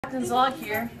Captain's log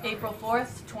here, April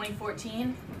 4th,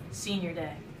 2014, Senior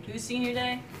Day. Who's Senior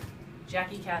Day?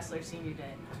 Jackie Kassler, Senior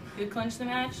Day. Who clinched the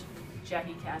match?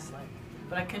 Jackie Kassler.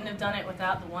 But I couldn't have done it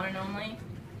without the one and only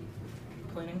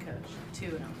Plune and Coach. Two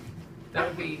of them. That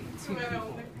would be two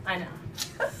people. I know.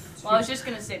 Well, I was just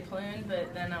going to say Plune,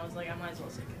 but then I was like, I might as well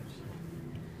say Coach.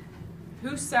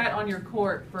 Who sat on your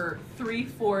court for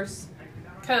 3/4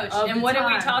 Coach. of And the what did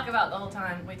we time? talk about the whole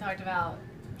time? We talked about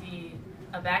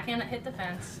a backhand that hit the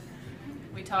fence.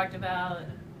 We talked about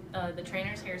the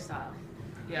trainer's hairstyle.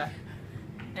 Yeah.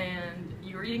 And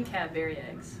you were eating Cadbury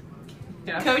eggs.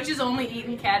 Yeah. Coach is only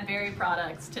eating Cadbury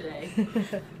products today.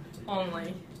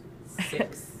 Only.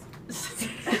 6.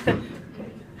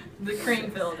 The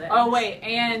cream-filled eggs. Oh wait,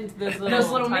 and those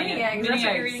little mini tiny eggs. That's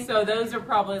what you're eating? So those are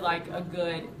probably like a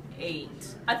good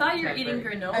 8. I thought you were eating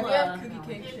Have you granola. had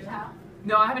cookie cake too?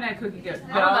 No, I haven't had cookie cake.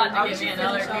 I'm about to get me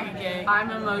another cookie cake.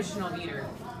 I'm an emotional eater.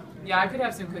 Yeah, I could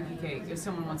have some cookie cake if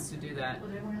someone wants to do that.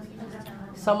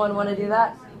 Someone want to do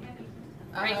that?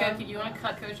 Rika, you want to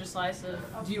cut Coach a slice of...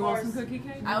 Do you want some cookie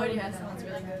cake? I already had some. It's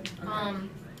really good.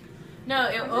 No,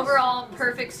 overall,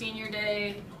 perfect Senior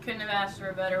Day. Couldn't have asked for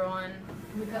a better one.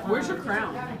 Where's your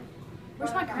crown?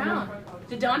 Where's my crown?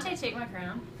 Did Dante take my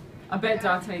crown? I bet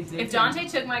Dante did. If Dante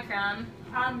took my crown,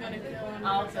 I'm gonna kill him.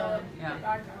 I'll kill him.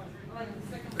 Yeah.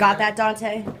 Got that,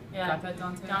 Dante? Yeah. Got that,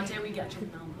 Dante? Dante, we got your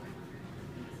number.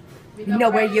 You know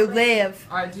where you live.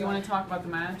 All right. Do you want to talk about the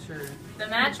match or? The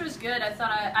match was good. I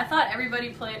thought everybody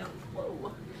played.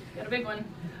 Whoa, got a big one.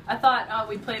 I thought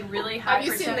we played really high Have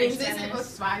you seen percentage Lindsay's? It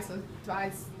was tennis.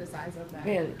 twice the size of that.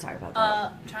 We didn't talk about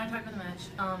that. I'm trying to talk about the match.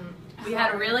 We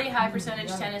had a really high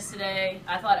percentage tennis today.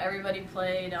 I thought everybody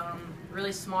played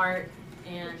really smart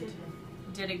and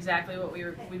did exactly what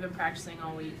we've been practicing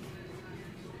all week.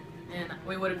 And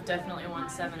we would have definitely won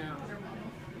 7-0.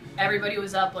 Everybody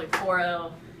was up like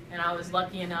 4-0, and I was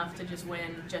lucky enough to just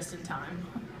win just in time.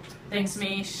 Thanks,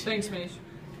 Mish. Thanks, Mish.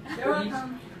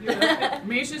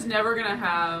 Mish is never gonna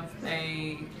have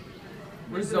a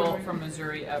result from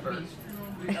Missouri ever.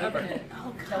 Ever.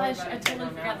 Oh gosh, I totally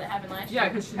forgot that happened last year. Yeah,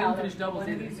 because she didn't finish doubles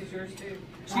either.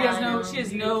 She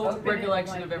has no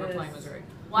recollection of ever playing Missouri.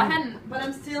 Well, I hadn't But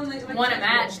I'm still won a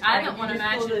match. I haven't won a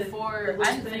match in 4.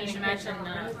 I didn't finish a match in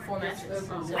 4 matches.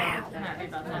 So I'm happy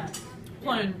about that.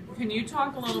 Plune, can you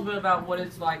talk a little bit about what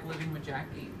it's like living with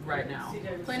Jackie right now?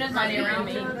 Plune is my new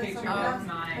roomie.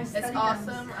 It's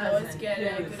awesome. I always get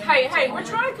it. Hey, we're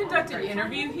trying to conduct an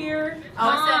interview here. I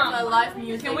always set my life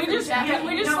music. Can we just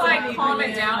like calm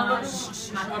it down a little? Shh,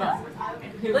 hold on.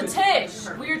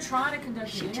 Latish, we are trying to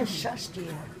conduct an interview. Shushed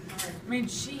you. I mean,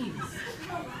 jeez.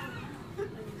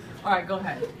 All right, go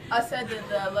ahead. I said that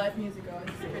the live music was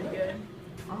pretty good.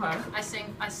 Okay.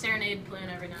 I serenade Plune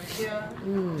every night. Yeah.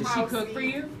 Does she cook for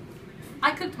you?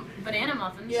 I cooked banana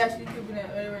muffins. Yeah, she's cooking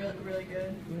it really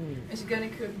good. And she's gonna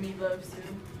cook meatloaf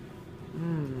soon.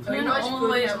 So we Plune watch Food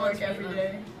always Network wants every meatloaf.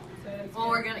 day. So it's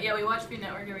Well, good. we watch Food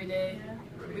Network every day. Yeah.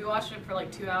 We watched it for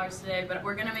like 2 hours today, but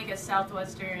we're gonna make a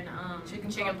southwestern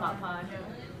chicken pot pie. Yeah.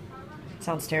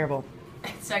 Sounds terrible.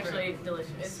 It's actually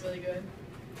delicious. It's really good.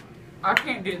 I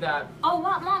can't do that. Oh,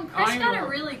 what, Mom? Chris I got know. a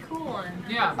really cool one.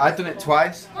 Yeah. I've done it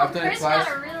twice. Mom, I've done it Chris twice.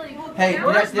 got a really cool Hey,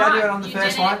 one. did I do it on the You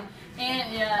first did it, one?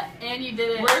 And you did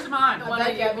it Where's mine?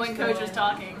 when Coach was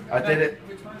talking. I did it.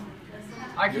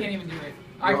 I can't even do it.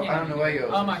 I don't know where yours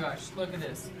Oh is. my gosh, look at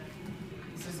this.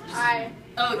 This is just,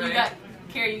 Oh, Right.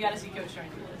 Carrie, you got to see Coach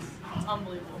trying to do this. It's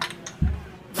unbelievable.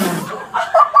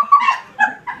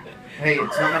 Hey,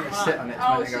 it's not meant to sit on it. It's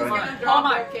meant to go in. Hold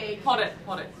on. Hold it.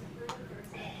 Hold it.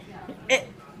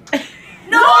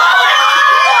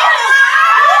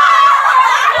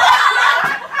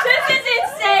 This is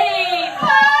insane!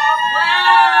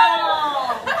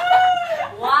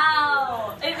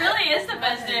 Wow! It really is the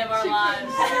best day of our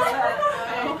lives.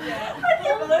 I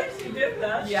can't believe she did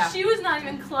that. Yeah. She was not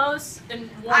even close and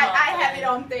I have it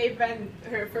on tape and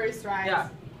her first rise. Yeah.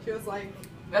 She was like,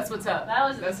 That's what's up. That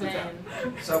was That's what's insane.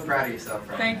 up. So proud of yourself,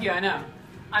 right? Thank you. I know.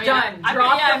 I mean, Done. I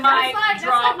Drop yeah, the mic. that's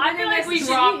Drop. I feel like we should.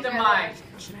 drop the mic.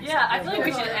 Yeah, I feel like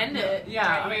we should end it.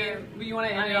 Yeah. right I here. mean, you want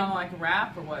to end it on like a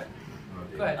rap or what?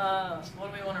 Go ahead.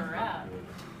 What do we want to rap?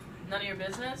 None of your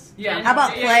business? Yeah. Jen, How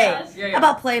about Jen, Play? yes? Yeah, yeah. How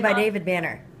about Play by David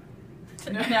Banner?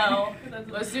 No.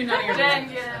 Let's do none of your Jen,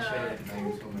 business. yeah.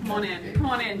 Come on in. Come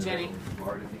on in, Jenny.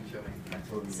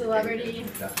 Celebrity.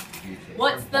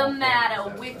 What's the matter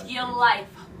with your life?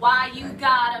 Why you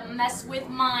gotta mess with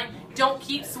mine? Don't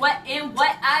keep sweating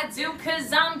what I do,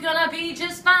 cause I'm gonna be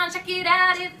just fine. Check it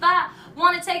out, if I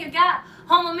wanna take a guy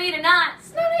home with me tonight,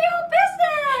 it's none of your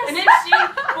business. And if she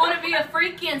wanna be a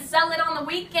freak and sell it on the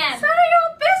weekend, it's none of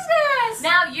your business.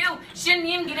 Now you shouldn't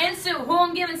even get into who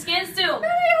I'm giving skins to, none of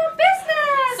your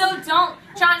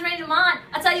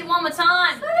tell you one more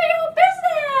time. None of your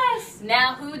business.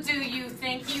 Now who do you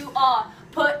think you are?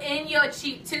 Put in your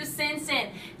cheap 2 cents in.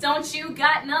 Don't you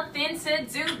got nothing to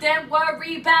do? Then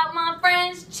worry about my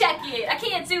friends. Check it. I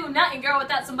can't do nothing, girl,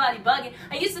 without somebody bugging.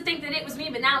 I used to think that it was me,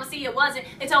 but now I see it wasn't.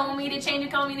 They told me to change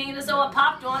and call me Nina, so I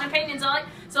popped on. Opinions are like,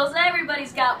 so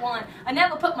everybody's got one. I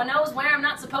never put my nose where I'm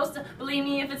not supposed to. Believe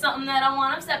me, if it's something that I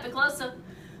want, I'm stepping closer.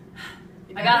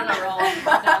 I got on a roll.